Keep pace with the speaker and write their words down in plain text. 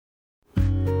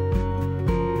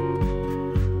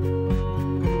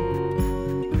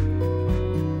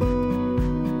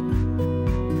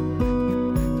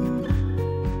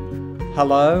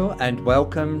Hello and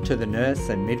welcome to the Nurse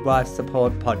and Midwife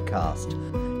Support Podcast.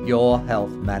 Your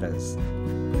health matters.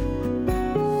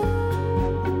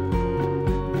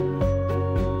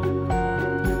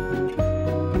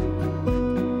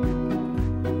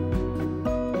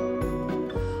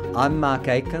 I'm Mark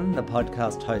Aiken, the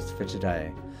podcast host for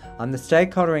today. I'm the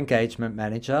Stakeholder Engagement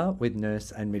Manager with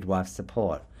Nurse and Midwife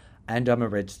Support, and I'm a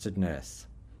registered nurse.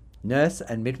 Nurse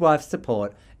and Midwife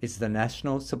Support is the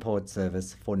national support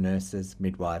service for nurses,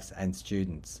 midwives and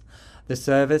students. The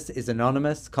service is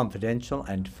anonymous, confidential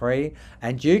and free,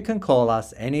 and you can call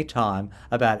us anytime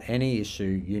about any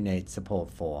issue you need support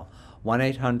for.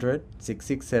 1800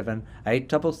 667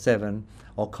 877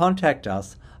 or contact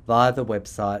us via the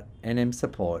website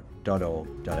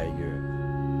nmsupport.org.au.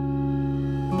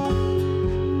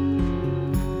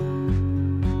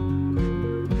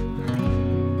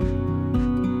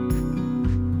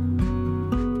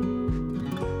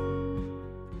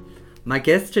 My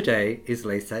guest today is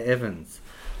Lisa Evans.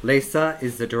 Lisa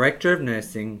is the Director of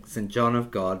Nursing, St John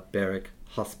of God, Berwick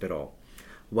Hospital.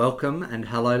 Welcome and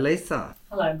hello, Lisa.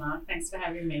 Hello, Mark. Thanks for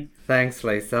having me. Thanks,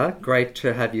 Lisa. Great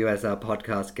to have you as our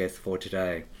podcast guest for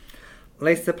today.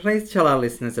 Lisa, please tell our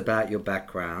listeners about your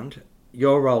background,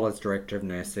 your role as Director of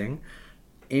Nursing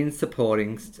in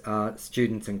supporting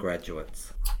students and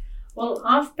graduates. Well,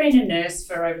 I've been a nurse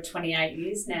for over 28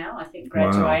 years now, I think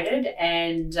graduated. Wow.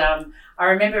 And I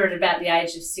remember at about the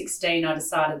age of 16, I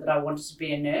decided that I wanted to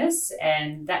be a nurse,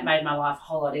 and that made my life a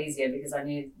whole lot easier because I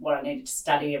knew what I needed to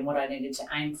study and what I needed to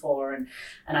aim for. And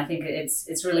I think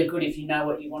it's really good if you know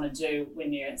what you want to do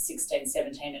when you're 16,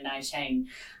 17 and 18.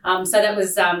 So that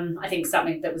was, I think,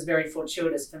 something that was very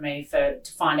fortuitous for me to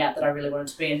find out that I really wanted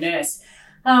to be a nurse.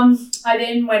 I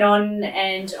then went on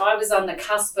and I was on the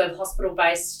cusp of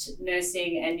hospital-based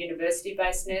nursing and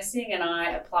university-based nursing, and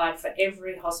I applied for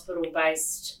every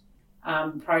hospital-based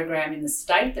program in the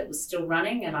state that was still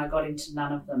running, and I got into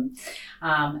none of them.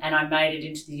 And I made it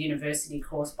into the university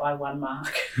course by 1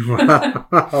 mark.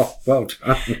 Wow, well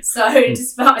done. So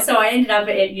I ended up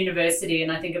at university,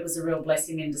 and I think it was a real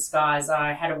blessing in disguise.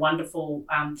 I had a wonderful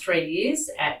 3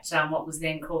 years at what was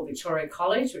then called Victoria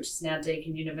College, which is now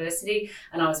Deakin University,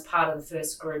 and I was part of the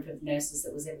first group of nurses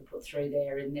that was ever put through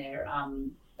there in their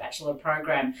bachelor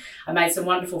program. I made some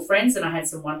wonderful friends and I had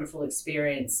some wonderful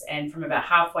experience, and from about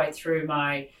halfway through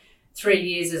my 3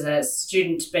 years as a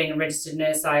student being a registered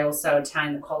nurse, I also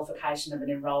attained the qualification of an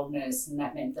enrolled nurse, and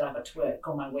that meant that I got to work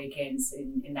on my weekends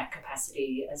in that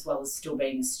capacity as well as still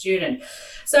being a student.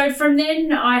 So from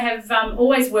then I have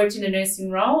always worked in a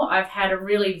nursing role. I've had a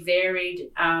really varied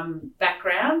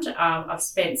background. I've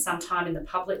spent some time in the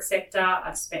public sector,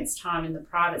 I've spent time in the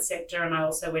private sector, and I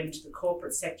also went into the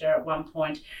corporate sector at one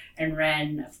point and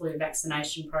ran a flu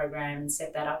vaccination program and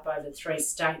set that up over 3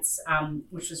 states,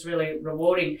 which was really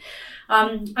rewarding.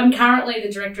 I'm currently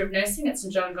the Director of Nursing at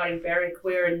St John of God in Berwick.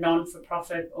 We're a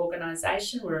non-for-profit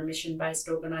organisation. We're a mission-based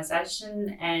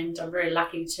organisation, and I'm very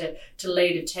lucky to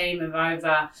lead a team of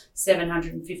over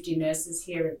 750 nurses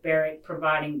here at Berwick,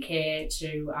 providing care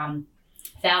to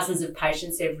thousands of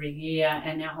patients every year,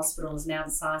 and our hospital is now the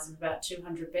size of about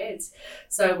 200 beds.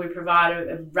 So we provide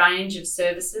a range of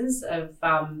services of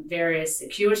various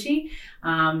acuity,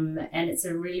 and it's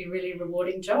a really, really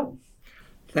rewarding job.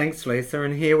 Thanks, Lisa.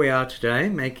 And here we are today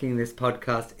making this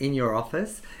podcast in your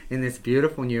office in this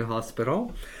beautiful new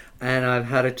hospital. And I've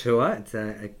had a tour. It's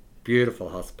a beautiful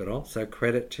hospital. So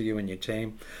credit to you and your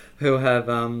team who have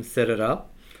set it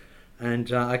up.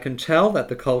 And I can tell that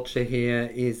the culture here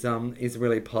is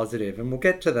really positive. And we'll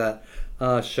get to that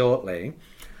shortly.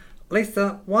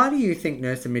 Lisa, why do you think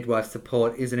nurse and midwife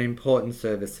support is an important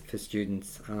service for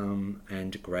students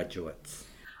and graduates?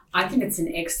 I think it's an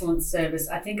excellent service.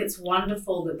 I think it's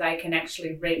wonderful that they can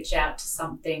actually reach out to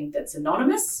something that's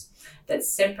anonymous, that's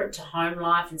separate to home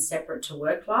life and separate to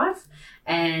work life,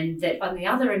 and that on the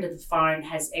other end of the phone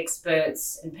has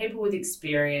experts and people with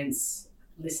experience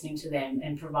listening to them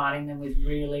and providing them with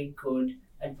really good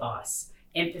advice,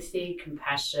 empathy,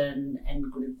 compassion,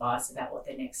 and good advice about what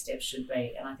their next steps should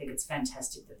be. And I think it's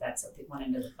fantastic that that's at the one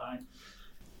end of the phone.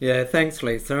 Yeah, thanks,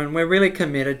 Lisa. And we're really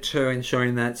committed to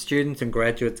ensuring that students and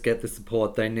graduates get the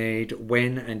support they need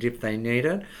when and if they need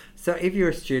it. So if you're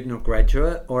a student or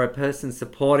graduate or a person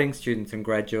supporting students and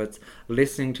graduates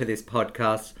listening to this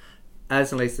podcast,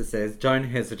 as Lisa says, don't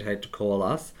hesitate to call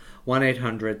us,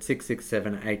 1800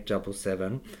 667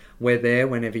 877. We're there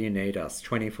whenever you need us,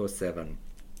 24/7.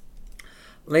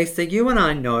 Lisa, you and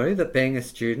I know that being a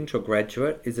student or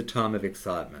graduate is a time of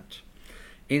excitement,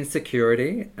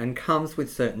 insecurity, and comes with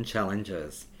certain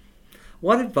challenges.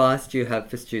 What advice do you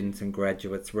have for students and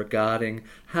graduates regarding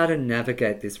how to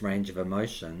navigate this range of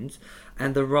emotions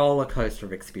and the roller coaster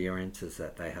of experiences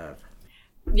that they have?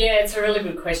 Yeah, it's a really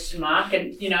good question, Mark.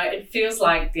 And, it feels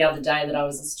like the other day that I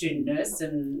was a student nurse,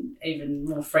 and even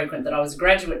more frequent that I was a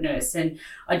graduate nurse. And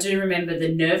I do remember the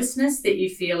nervousness that you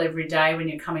feel every day when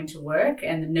you're coming to work,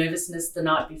 and the nervousness the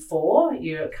night before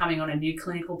you're coming on a new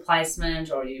clinical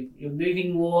placement, or you're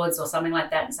moving wards or something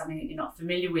like that, and something that you're not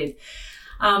familiar with.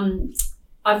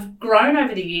 I've grown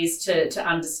over the years to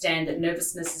understand that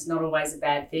nervousness is not always a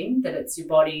bad thing, that it's your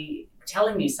body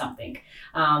telling you something,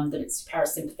 that it's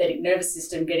parasympathetic nervous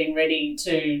system getting ready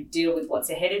to deal with what's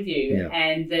ahead of you.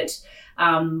 And that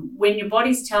when your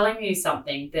body's telling you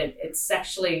something, that it's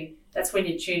actually, that's when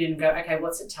you tune in and go, okay,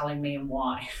 what's it telling me and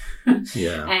why?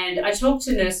 And I talk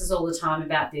to nurses all the time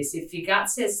about this. If your gut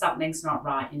says something's not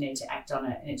right, you need to act on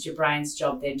it. And it's your brain's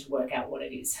job then to work out what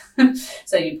it is.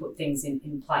 So you put things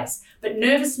in place. But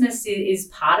nervousness is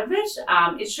part of it.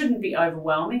 It shouldn't be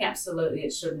overwhelming. Absolutely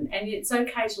it shouldn't. And it's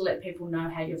okay to let people know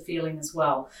how you're feeling as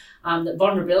well. That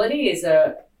vulnerability is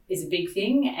a big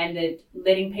thing, and that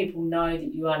letting people know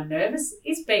that you are nervous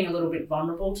is being a little bit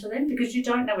vulnerable to them, because you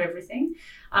don't know everything,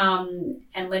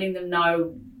 and letting them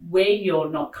know where you're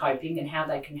not coping and how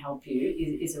they can help you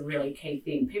is a really key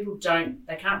thing. People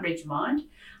they can't read your mind.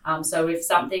 So if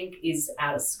something is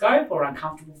out of scope or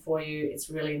uncomfortable for you, it's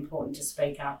really important to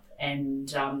speak up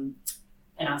and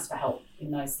ask for help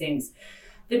in those things.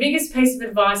 The biggest piece of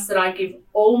advice that I give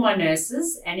all my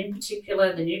nurses, and in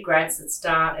particular the new grads that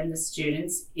start and the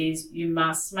students, is you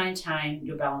must maintain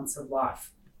your balance of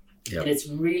life. And it's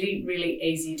really, really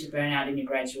easy to burn out in your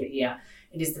graduate year.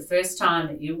 It is the first time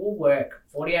that you will work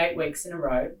 48 weeks in a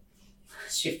row,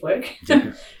 shift work,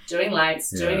 doing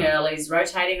lates, doing earlies,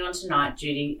 rotating onto night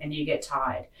duty, and you get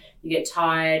tired. You get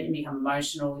tired and become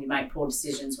emotional. You make poor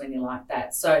decisions when you're like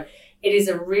that. So it is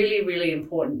a really, really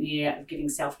important year of giving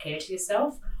self-care to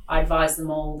yourself. I advise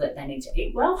them all that they need to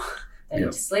eat well, they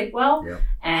need to sleep well,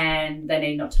 and they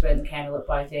need not to burn the candle at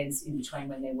both ends in between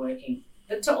when they're working.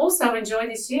 But to also enjoy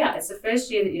this year. It's the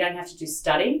first year that you don't have to do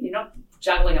study. You're not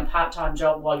juggling a part-time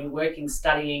job while you're working,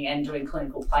 studying and doing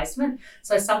clinical placement.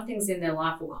 So some things in their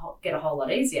life will get a whole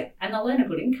lot easier, and they'll earn a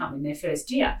good income in their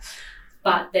first year.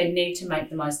 But they need to make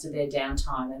the most of their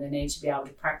downtime, and they need to be able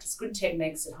to practice good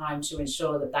techniques at home to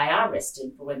ensure that they are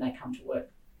rested for when they come to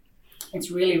work. It's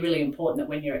really, really important that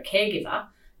when you're a caregiver,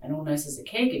 and all nurses are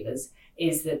caregivers,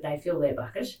 is that they fill their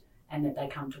bucket and that they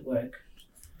come to work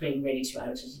being ready to be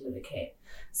able to deliver care.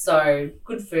 So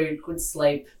good food, good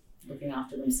sleep, looking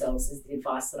after themselves is the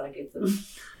advice that I give them.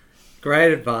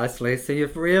 Great advice, Lisa.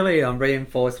 You've really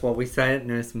reinforced what we say at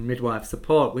Nurse and Midwife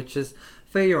Support, which is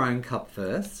fill your own cup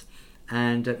first.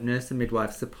 And at Nurse and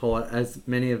Midwife Support, as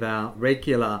many of our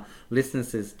regular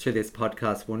listeners to this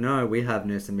podcast will know, we have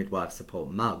Nurse and Midwife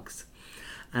Support mugs.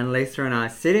 And Lisa and I are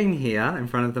sitting here in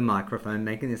front of the microphone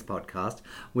making this podcast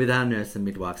with our Nurse and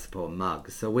Midwife Support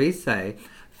mugs. So we say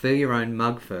fill your own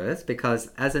mug first,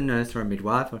 because as a nurse or a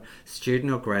midwife or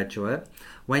student or graduate,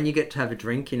 when you get to have a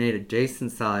drink, you need a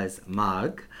decent sized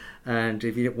mug. And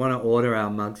if you want to order our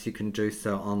mugs, you can do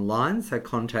so online. So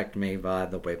contact me via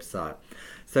the website.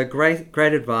 So great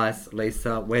advice,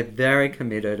 Lisa. We're very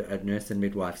committed at Nurse and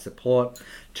Midwife Support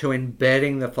to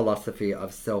embedding the philosophy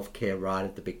of self-care right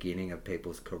at the beginning of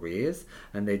people's careers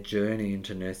and their journey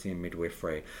into nursing and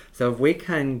midwifery. So if we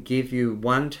can give you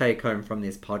one take home from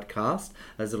this podcast,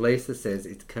 as Lisa says,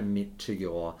 it's commit to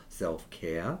your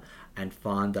self-care and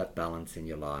find that balance in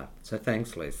your life. So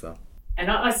thanks, Lisa.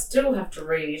 And I still have to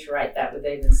reiterate that with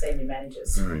even senior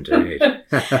managers. Oh, indeed.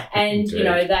 And,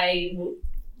 indeed.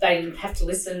 They have to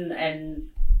listen, and,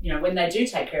 when they do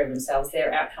take care of themselves,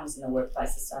 their outcomes in the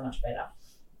workplace are so much better.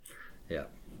 Yeah,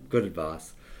 good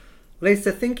advice.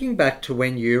 Lisa, thinking back to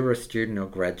when you were a student or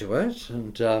graduate,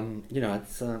 and,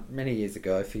 it's many years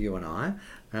ago for you and I,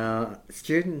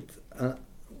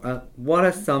 what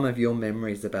are some of your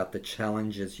memories about the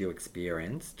challenges you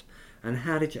experienced, and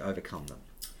how did you overcome them?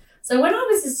 So when I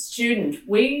was a student,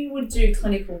 we would do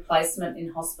clinical placement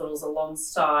in hospitals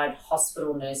alongside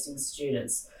hospital nursing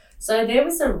students. So there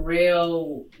was a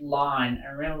real line,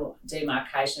 a real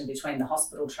demarcation between the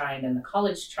hospital trained and the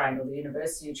college trained or the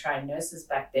university trained nurses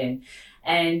back then.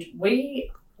 And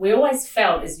we always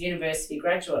felt as university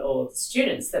graduate or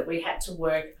students that we had to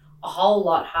work a whole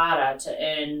lot harder to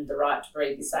earn the right to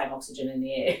breathe the same oxygen in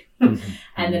the air.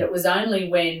 And that it was only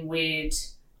when we'd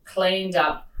cleaned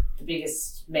up the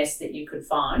biggest mess that you could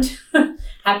find,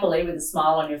 happily with a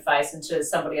smile on your face and to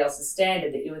somebody else's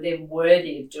standard, that you were then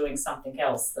worthy of doing something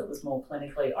else that was more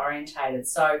clinically orientated.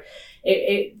 So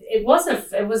it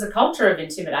was a culture of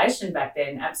intimidation back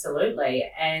then,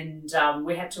 absolutely. And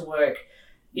we had to work,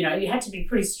 you had to be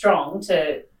pretty strong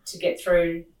to get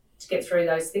through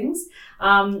those things.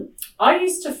 I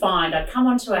used to find I'd come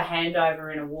onto a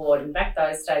handover in a ward, and back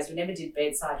those days we never did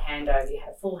bedside handover. You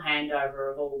had a full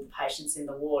handover of all the patients in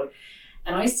the ward,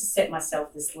 and I used to set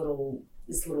myself this little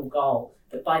goal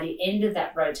that by the end of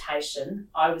that rotation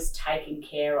I was taking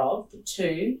care of the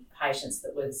 2 patients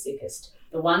that were the sickest,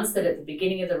 the ones that at the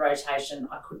beginning of the rotation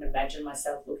I couldn't imagine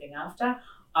myself looking after.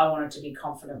 I wanted to be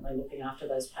confidently looking after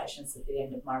those patients at the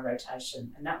end of my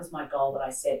rotation. And that was my goal that I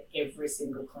set every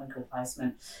single clinical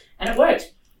placement. And it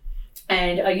worked.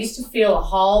 And I used to feel a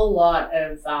whole lot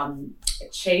of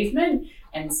achievement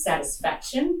and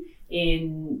satisfaction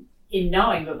in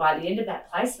knowing that by the end of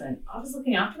that placement, I was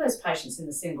looking after those patients in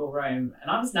the single room and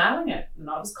I was nailing it. And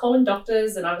I was calling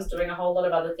doctors and I was doing a whole lot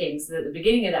of other things that at the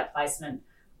beginning of that placement,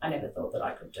 I never thought that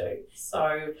I could do.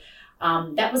 So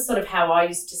that was sort of how I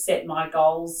used to set my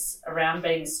goals around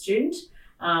being a student,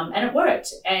 and it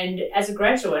worked. And as a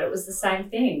graduate, it was the same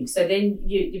thing. So then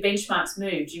your benchmarks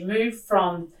moved. You moved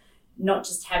from not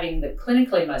just having the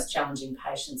clinically most challenging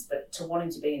patients, but to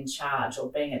wanting to be in charge or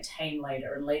being a team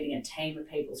leader and leading a team of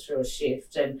people through a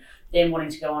shift, and then wanting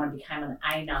to go on and become an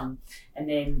ANUM, and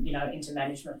then, into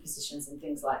management positions and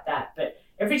things like that. But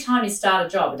every time you start a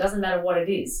job, it doesn't matter what it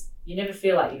is, you never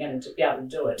feel like you're going to be able to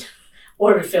do it.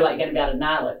 Or ever feel like you're going to be able to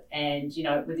nail it. And,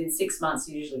 within 6 months,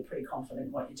 you're usually pretty confident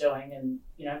in what you're doing. And,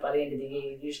 by the end of the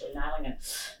year, you're usually nailing it.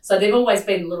 So they've always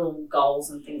been little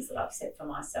goals and things that I've set for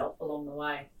myself along the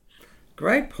way.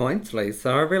 Great points, Lisa.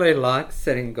 I really like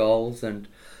setting goals and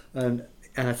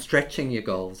stretching your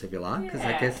goals, if you like, because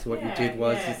I guess what you did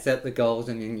was you set the goals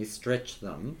and then you stretch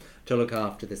them to look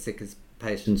after the sickest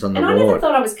patients on the ward. And I never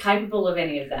thought I was capable of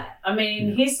any of that. I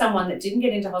mean, here's someone that didn't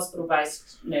get into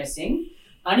hospital-based nursing.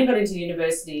 I only got into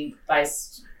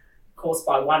university-based course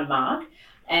by 1 mark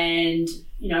and,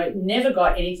 never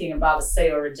got anything above a C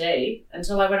or a D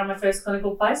until I went on my first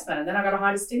clinical placement, and then I got a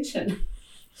high distinction.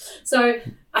 So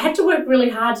I had to work really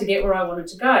hard to get where I wanted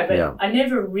to go, but I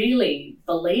never really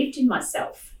believed in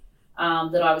myself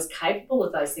that I was capable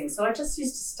of those things. So I just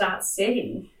used to start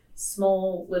setting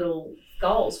small little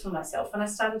goals for myself, and I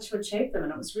started to achieve them,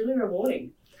 and it was really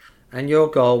rewarding. And your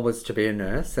goal was to be a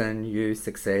nurse, and you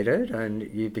succeeded, and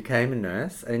you became a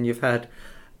nurse, and you've had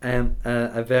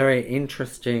a very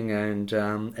interesting and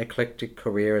eclectic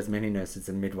career, as many nurses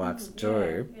and midwives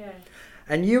do. Yeah.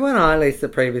 And you and I, Lisa,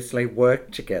 previously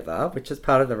worked together, which is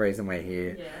part of the reason we're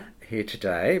here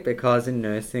today, because in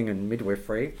nursing and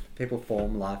midwifery, people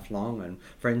form lifelong and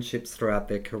friendships throughout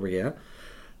their career.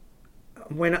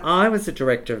 When I was a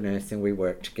director of nursing, we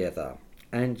worked together.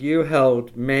 And you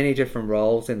held many different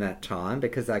roles in that time,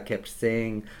 because I kept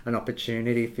seeing an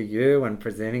opportunity for you and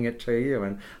presenting it to you.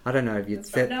 And I don't know if you'd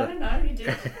set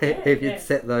you'd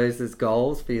set those as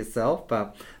goals for yourself,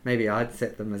 but maybe I'd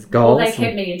set them as goals. Well, they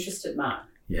kept me interested, Mark.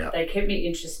 Yeah. They kept me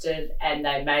interested, and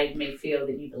they made me feel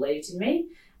that you believed in me,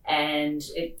 and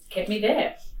it kept me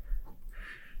there.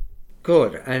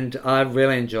 Good. And I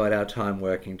really enjoyed our time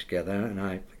working together, and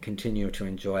I continue to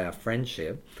enjoy our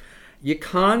friendship. You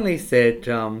kindly said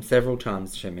several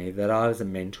times to me that I was a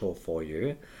mentor for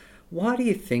you. Why do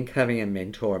you think having a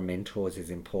mentor or mentors is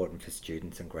important for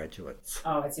students and graduates?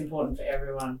 Oh, it's important for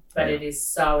everyone, but it is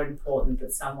so important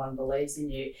that someone believes in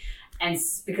you, and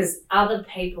because other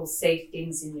people see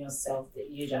things in yourself that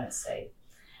you don't see.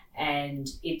 And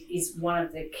it is one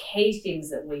of the key things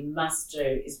that we must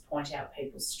do is point out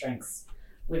people's strengths.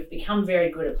 We've become very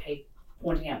good at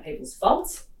pointing out people's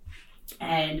faults.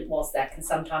 And whilst that can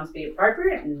sometimes be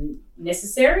appropriate and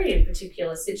necessary in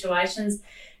particular situations,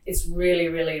 it's really,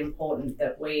 really important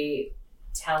that we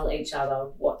tell each other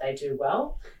what they do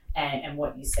well and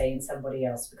what you see in somebody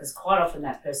else, because quite often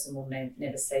that person will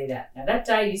never see that. Now, that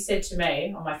day you said to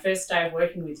me on my first day of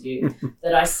working with you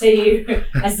that I see you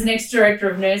as the next director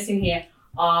of nursing here,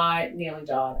 I nearly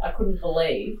died. I couldn't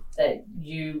believe that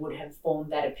you would have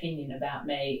formed that opinion about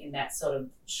me in that sort of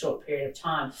short period of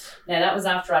time. Now, that was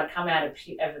after I'd come out of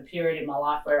a period in my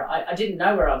life where I didn't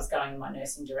know where I was going in my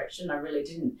nursing direction. I really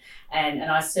didn't. And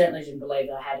I certainly didn't believe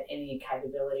that I had any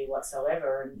capability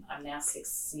whatsoever. And I'm now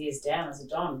 6 years down as a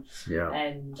Don. Yeah.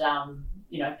 And,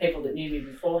 people that knew me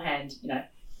beforehand,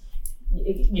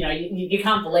 you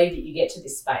can't believe that you get to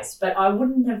this space. But I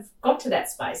wouldn't have got to that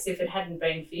space if it hadn't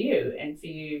been for you and for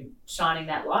you shining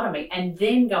that light on me and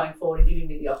then going forward and giving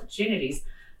me the opportunities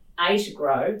A, to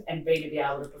grow, and B, to be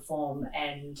able to perform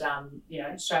and,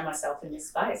 show myself in this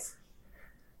space.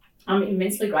 I'm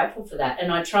immensely grateful for that.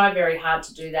 And I try very hard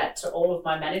to do that to all of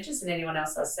my managers and anyone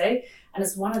else I see. And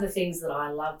it's one of the things that I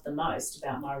love the most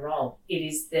about my role. It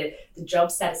is the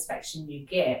job satisfaction you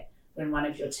get when one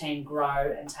of your team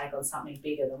grow and take on something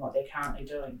bigger than what they're currently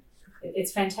doing.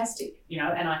 It's fantastic,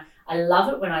 and I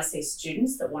love it when I see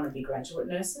students that want to be graduate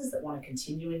nurses, that want to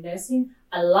continue in nursing.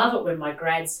 I love it when my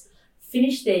grads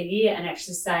finish their year and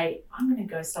actually say, I'm going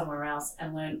to go somewhere else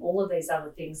and learn all of these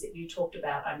other things that you talked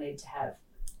about I need to have.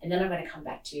 And then I'm going to come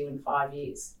back to you in 5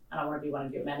 years and I want to be one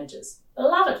of your managers. I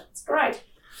love it. It's great.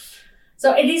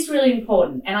 So it is really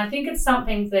important. And I think it's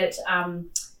something that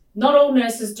not all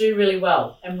nurses do really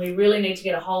well. And we really need to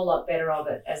get a whole lot better of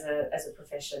it as a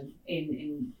profession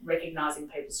in recognising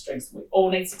people's strengths. We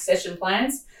all need succession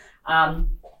plans.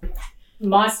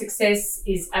 My success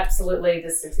is absolutely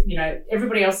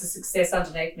everybody else's success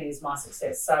underneath me is my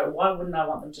success. So why wouldn't I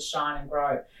want them to shine and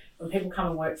grow? When people come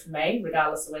and work for me,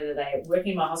 regardless of whether they're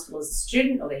working in my hospital as a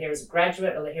student or they're here as a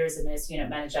graduate or they're here as a nurse unit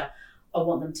manager, I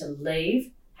want them to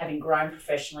leave having grown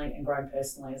professionally and grown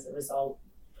personally as a result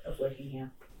of working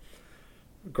here.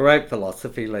 Great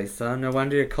philosophy, Lisa. No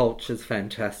wonder your culture's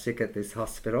fantastic at this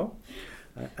hospital.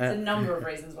 There's a number of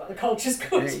reasons why the culture's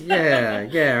good.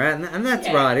 And that's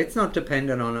right. It's not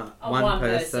dependent on one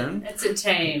person. It's a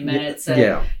team, and it's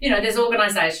there's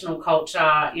organisational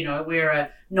culture. We're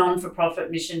a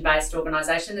non-for-profit mission-based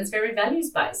organisation that's very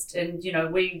values-based, and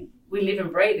we live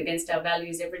and breathe against our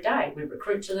values every day. We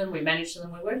recruit to them, we manage to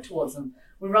them, we work towards them,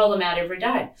 we roll them out every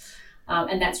day.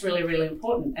 And that's really, really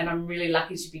important. And I'm really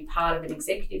lucky to be part of an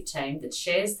executive team that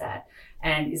shares that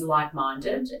and is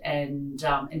like-minded and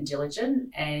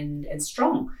diligent and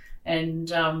strong. And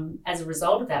as a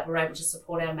result of that, we're able to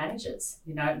support our managers.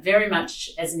 Very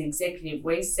much as an executive,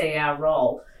 we see our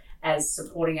role as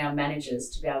supporting our managers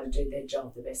to be able to do their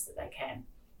job the best that they can.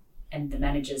 And the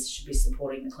managers should be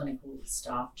supporting the clinical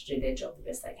staff to do their job the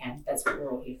best they can. That's what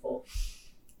we're all here for.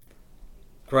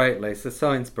 Great, Lisa.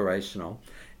 So inspirational.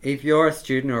 If you're a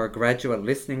student or a graduate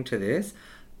listening to this,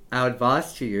 our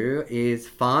advice to you is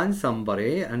find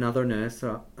somebody, another nurse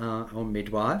or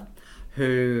midwife,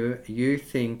 who you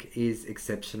think is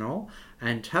exceptional,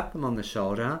 and tap them on the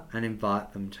shoulder and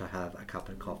invite them to have a cup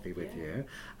of coffee with you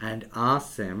and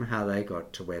ask them how they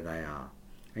got to where they are.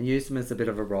 And use them as a bit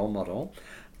of a role model.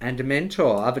 And a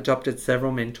mentor. I've adopted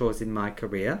several mentors in my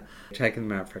career, taken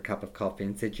them out for a cup of coffee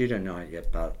and said, you don't know it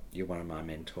yet, but you're one of my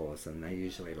mentors. And they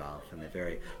usually laugh and they're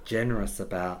very generous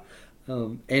about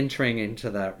entering into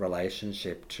that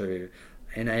relationship to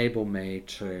enable me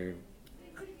to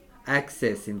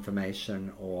access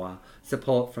information or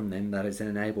support from them that has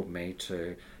enabled me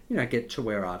to, get to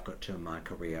where I've got to in my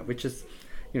career, which is,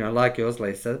 like yours,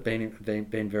 Lisa,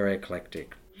 been very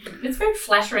eclectic. It's very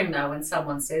flattering, though, when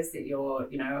someone says that you're,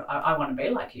 I want to be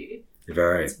like you.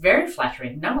 Very. It's very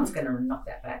flattering. No one's going to knock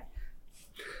that back.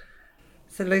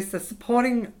 So, Lisa,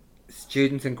 supporting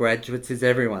students and graduates is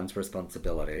everyone's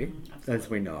responsibility, as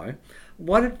we know.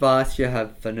 What advice you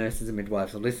have for nurses and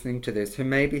midwives listening to this who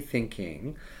may be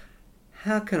thinking,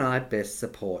 how can I best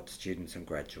support students and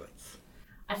graduates?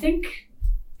 I think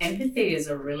empathy is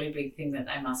a really big thing that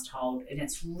they must hold, and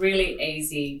it's really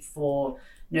easy for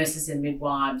nurses and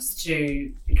midwives to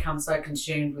become so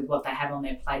consumed with what they have on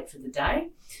their plate for the day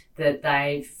that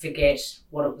they forget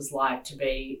what it was like to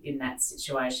be in that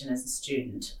situation as a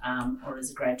student or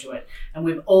as a graduate. And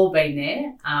we've all been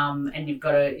there, and you've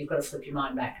got to flip your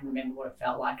mind back and remember what it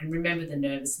felt like and remember the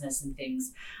nervousness and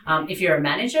things. If you're a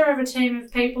manager of a team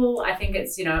of people, I think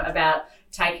it's about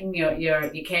taking your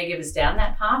caregivers down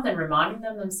that path and reminding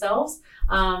them themselves.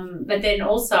 But then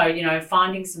also,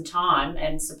 finding some time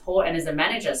and support, and as a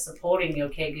manager, supporting your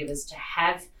caregivers to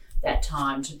have that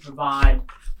time to provide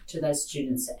to those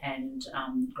students and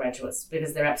graduates,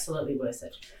 because they're absolutely worth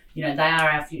it. They are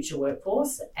our future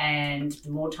workforce, and the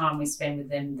more time we spend with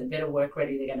them, the better work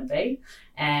ready they're going to be,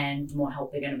 and the more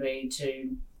help they're going to be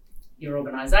to your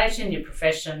organisation, your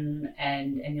profession,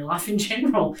 and your life in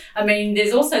general. I mean,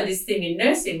 there's also this thing in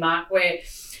nursing, Mark, where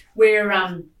we're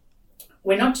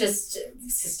not just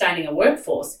sustaining a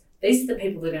workforce. These are the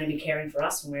people that are going to be caring for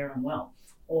us when we're unwell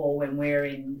or when we're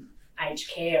in aged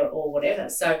care or whatever.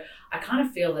 So I kind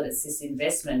of feel that it's this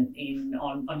investment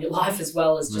on your life as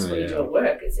well as just what you do at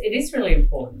work. It is really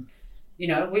important.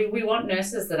 We want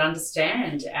nurses that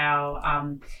understand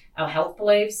our health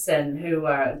beliefs and who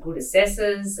are good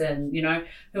assessors and,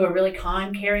 who are really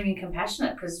kind, caring and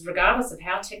compassionate, because regardless of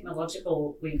how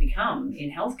technological we become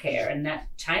in healthcare, and that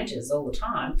changes all the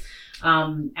time,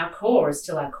 our core is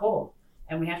still our core.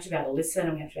 and we have to be able to listen,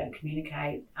 and we have to be able to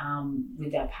communicate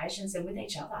with our patients and with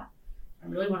each other. I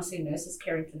really want to see nurses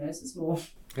caring for nurses more.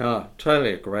 Oh,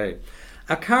 totally agree.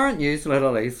 Our current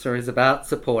newsletter, Lisa, is about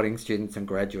supporting students and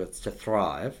graduates to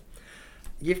thrive.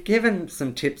 You've given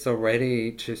some tips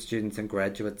already to students and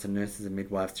graduates and nurses and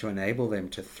midwives to enable them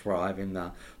to thrive in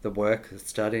the work, the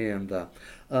study, and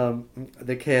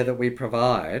the care that we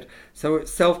provide. So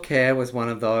self-care was one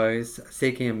of those.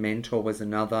 Seeking a mentor was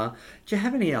another. Do you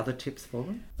have any other tips for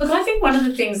them? Look, I think one of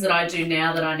the things that I do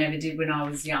now that I never did when I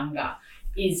was younger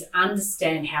is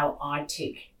understand how I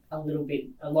tick a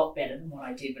lot better than what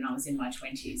I did when I was in my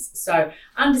 20s. So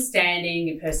understanding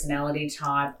your personality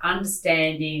type,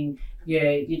 understanding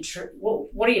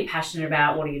what are you passionate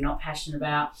about, what are you not passionate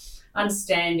about,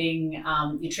 understanding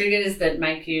your triggers that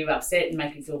make you upset and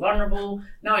make you feel vulnerable,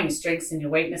 knowing your strengths and your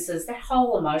weaknesses, that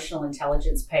whole emotional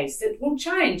intelligence piece that will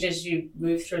change as you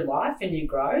move through life and you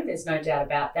grow. There's no doubt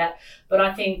about that. But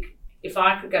I think if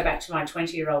I could go back to my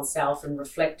 20-year-old self and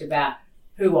reflect about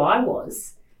who I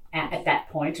was at that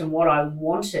point and what I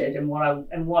wanted and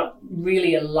what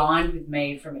really aligned with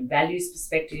me from a values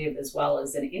perspective as well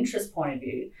as an interest point of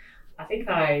view, I think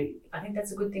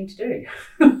that's a good thing to do.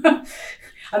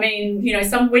 I mean,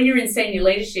 when you're in senior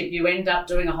leadership, you end up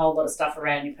doing a whole lot of stuff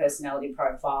around your personality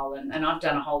profile, and I've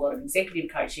done a whole lot of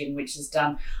executive coaching, which has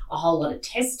done a whole lot of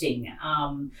testing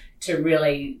to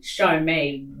really show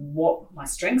me what my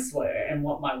strengths were and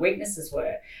what my weaknesses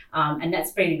were, and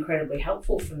that's been incredibly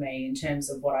helpful for me in terms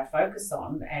of what I focus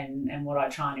on and what I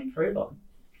try and improve on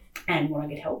and what I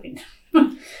get help in.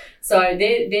 So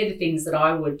they're the things that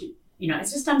I would.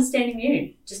 It's just understanding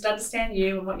you. Just understand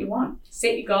you and what you want.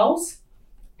 Set your goals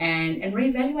and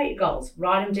reevaluate your goals.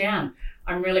 Write them down.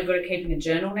 I'm really good at keeping a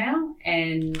journal now,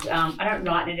 and I don't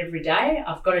write in it every day.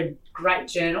 I've got a great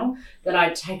journal that I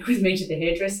take with me to the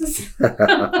hairdressers.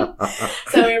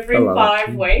 So every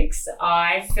 5 weeks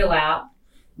I fill out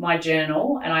my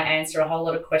journal and I answer a whole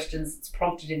lot of questions that's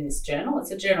prompted in this journal. It's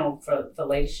a journal for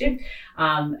leadership,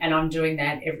 and I'm doing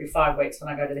that every 5 weeks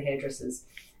when I go to the hairdressers.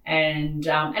 And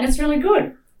it's really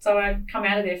good. So I come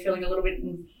out of there feeling a little bit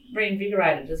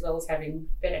reinvigorated, as well as having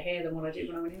better hair than what I did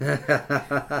when I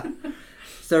went in.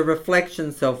 So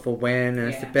reflection,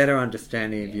 self-awareness, a better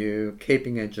understanding of you,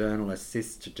 keeping a journal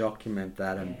assists to document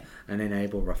that and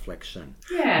enable reflection.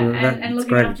 Yeah, and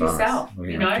looking after yourself.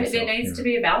 There needs to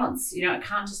be a balance. It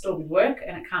can't just all be work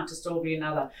and it can't just all be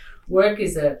another. Work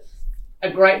is a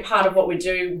great part of what we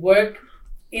do. Work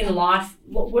in life,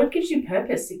 work gives you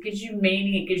purpose. It gives you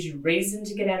meaning. It gives you reason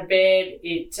to get out of bed.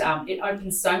 It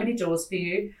opens so many doors for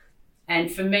you. And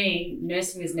for me,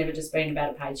 nursing has never just been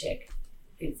about a paycheck.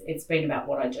 It's been about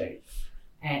what I do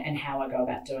and how I go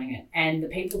about doing it and the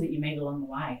people that you meet along the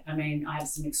way. I mean, I have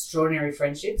some extraordinary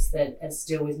friendships that are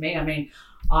still with me. I mean,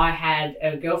 I had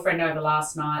a girlfriend over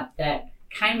last night that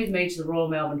came with me to the Royal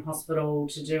Melbourne Hospital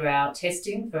to do our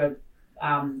testing for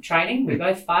training. We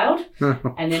both failed,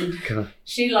 and then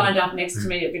she lined up next to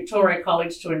me at Victoria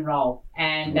College to enrol,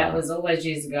 and that was all those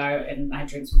years ago, and I had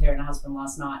drinks with her and her husband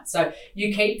last night. So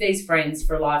you keep these friends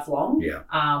for lifelong,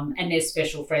 and they're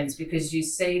special friends because you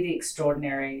see the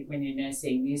extraordinary when you're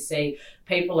nursing. You see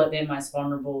people at their most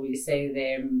vulnerable, you see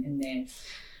them in their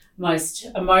most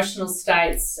emotional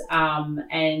states,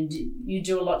 and you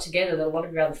do a lot together that a lot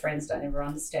of your other friends don't ever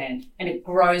understand, and it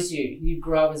grows you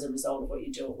grow as a result of what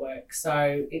you do at work.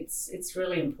 So it's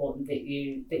really important that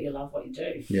you love what you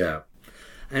do.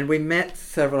 And we met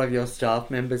several of your staff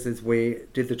members as we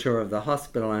did the tour of the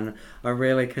hospital, and I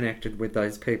really connected with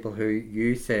those people who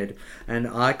you said, and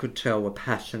I could tell were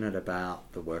passionate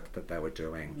about the work that they were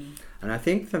doing. And I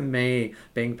think for me,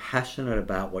 being passionate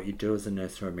about what you do as a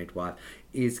nurse or a midwife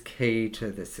is key to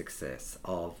the success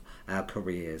of our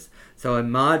careers. So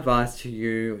my advice to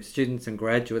you, students and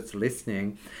graduates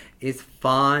listening, is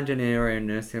find an area in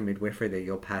nursing and midwifery that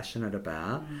you're passionate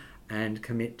about and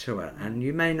commit to it. And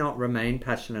you may not remain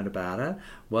passionate about it.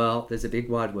 Well, there's a big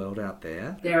wide world out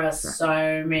there. There are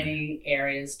so many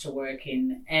areas to work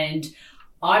in. And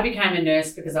I became a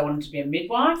nurse because I wanted to be a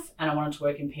midwife and I wanted to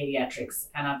work in paediatrics.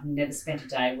 And I've never spent a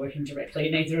day working directly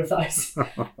in either of those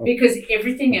because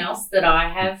everything else that I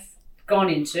have gone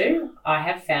into, I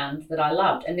have found that I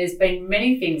loved. And there's been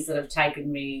many things that have taken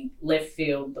me left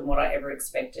field than what I ever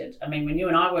expected. I mean, when you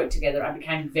and I worked together, I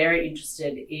became very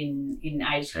interested in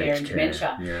aged care and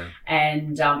dementia. Yeah.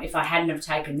 And if I hadn't have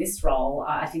taken this role,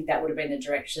 I think that would have been the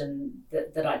direction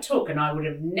that I took. And I would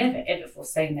have never, ever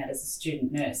foreseen that as a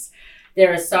student nurse.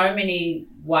 There are so many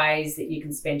ways that you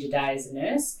can spend your day as a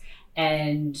nurse.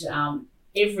 And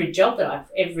every new job that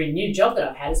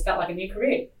I've had has felt like a new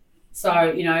career.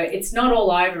 So, it's not all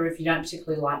over if you don't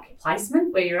particularly like your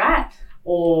placement where you're at.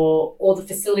 or the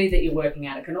facility that you're working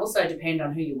at. It can also depend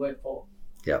on who you work for.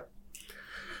 Yep.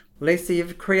 Lisa,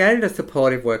 you've created a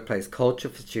supportive workplace culture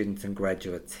for students and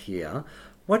graduates here.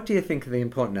 What do you think are the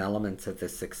important elements of the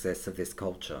success of this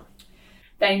culture?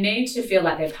 They need to feel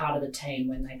like they're part of the team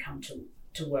when they come to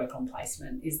work on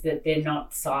placement, is that they're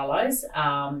not silos.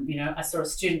 I saw a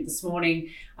student this morning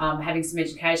having some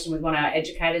education with one of our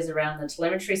educators around the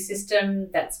telemetry system.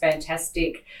 That's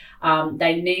fantastic.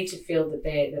 They need to feel that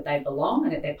they belong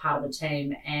and that they're part of the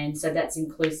team. And so that's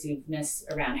inclusiveness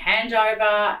around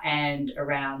handover and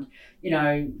around,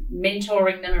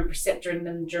 mentoring them and preceptoring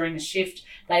them during a shift.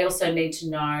 They also need to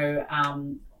know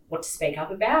what to speak up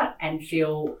about and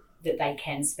feel that they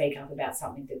can speak up about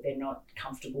something that they're not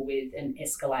comfortable with and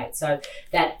escalate. So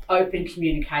that open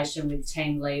communication with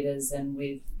team leaders and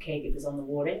with caregivers on the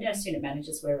ward and nurse unit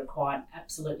managers where required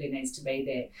absolutely needs to be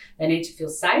there. They need to feel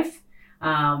safe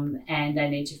and they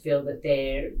need to feel that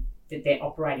they're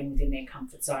operating within their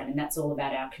comfort zone, and that's all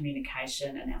about our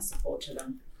communication and our support to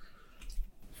them.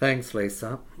 Thanks,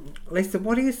 Lisa. Lisa,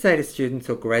 what do you say to students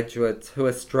or graduates who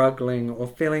are struggling or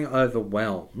feeling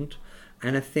overwhelmed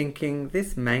and are thinking,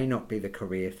 this may not be the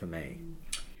career for me?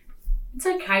 It's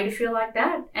okay to feel like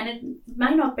that, and it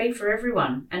may not be for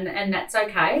everyone, and that's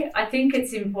okay. I think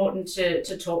it's important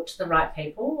to talk to the right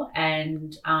people,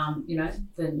 and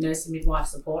the nurse and midwife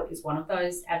support is one of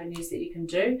those avenues that you can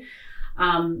do.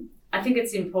 I think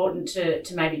it's important to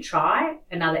maybe try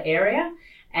another area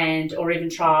or even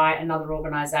try another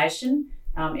organisation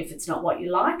if it's not what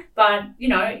you like. But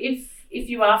if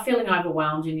you are feeling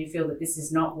overwhelmed and you feel that this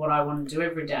is not what I want to do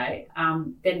every day,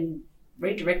 then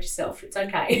redirect yourself. It's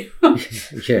okay.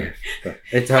 Yeah,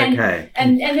 it's okay.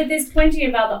 And there's plenty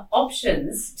of other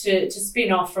options to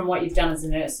spin off from what you've done as a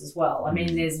nurse as well. I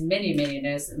mean, there's many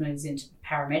nurses that moves into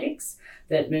paramedics,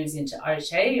 that moves into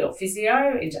OT or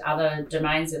physio, into other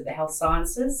domains of the health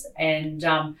sciences. And,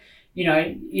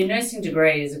 your nursing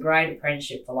degree is a great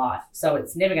apprenticeship for life. So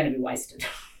it's never going to be wasted,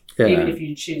 even if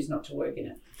you choose not to work in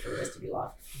it for the rest of your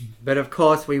life. But of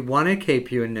course, we want to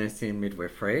keep you in nursing and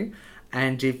midwifery.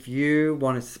 And if you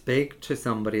want to speak to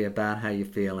somebody about how you're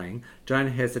feeling, don't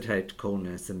hesitate to call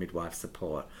Nurse and Midwife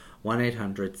Support.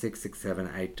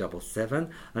 1-800-667-877,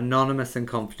 anonymous and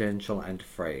confidential and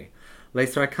free.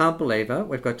 Lisa, I can't believe it.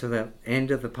 We've got to the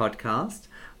end of the podcast.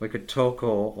 We could talk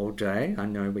all day. I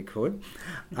know we could.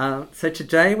 So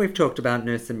today we've talked about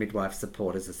Nurse and Midwife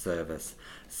Support as a service,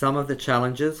 some of the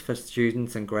challenges for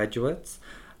students and graduates,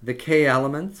 the key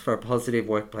elements for a positive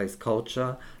workplace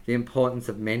culture, the importance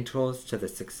of mentors to the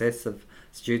success of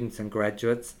students and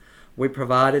graduates. We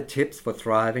provided tips for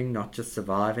thriving, not just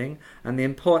surviving, and the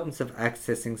importance of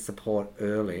accessing support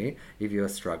early if you are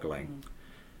struggling.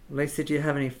 Lisa, do you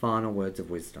have any final words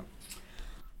of wisdom?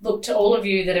 Look, to all of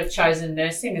you that have chosen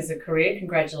nursing as a career,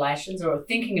 congratulations, or are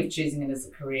thinking of choosing it as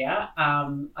a career,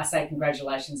 I say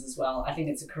congratulations as well. I think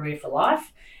it's a career for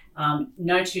life.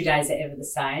 No 2 days are ever the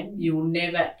same. You will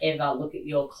never, ever look at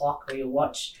your clock or your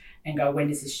watch and go, when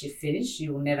does this shift finish?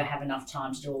 You will never have enough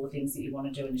time to do all the things that you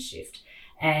want to do in a shift.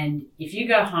 And if you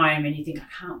go home and you think, I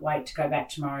can't wait to go back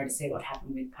tomorrow to see what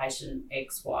happened with patient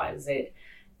X, Y, Z,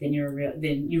 then you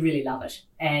really love it.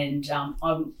 And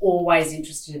I'm always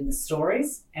interested in the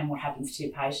stories and what happens to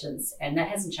your patients, and that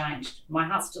hasn't changed. My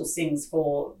heart still sings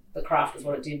for the craft as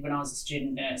what it did when I was a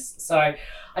student nurse. So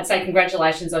I'd say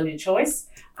congratulations on your choice.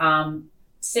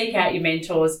 Seek out your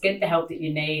mentors, get the help that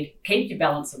you need, keep your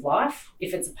balance of life.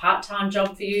 If it's a part-time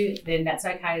job for you, then that's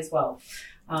okay as well.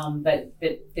 But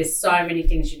there's so many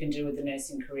things you can do with the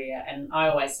nursing career, and I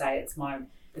always say it's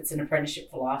an apprenticeship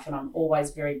for life, and I'm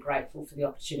always very grateful for the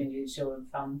opportunity to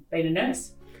have been a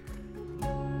nurse.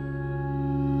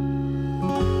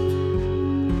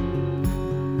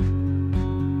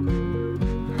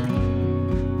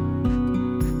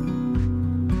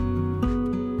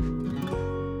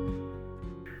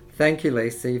 Thank you,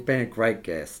 Lisa. You've been a great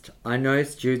guest. I know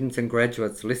students and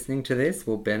graduates listening to this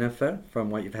will benefit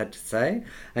from what you've had to say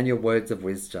and your words of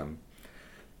wisdom.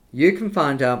 You can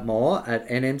find out more at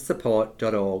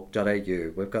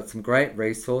nmsupport.org.au. We've got some great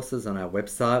resources on our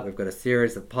website. We've got a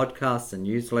series of podcasts and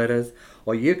newsletters,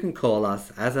 or you can call us,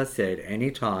 as I said,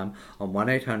 anytime on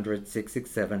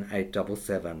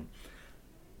 1-800-667-877.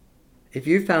 If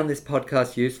you found this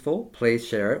podcast useful, please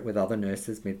share it with other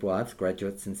nurses, midwives,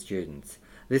 graduates and students.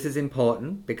 This is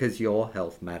important because your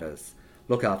health matters.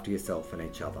 Look after yourself and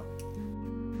each other.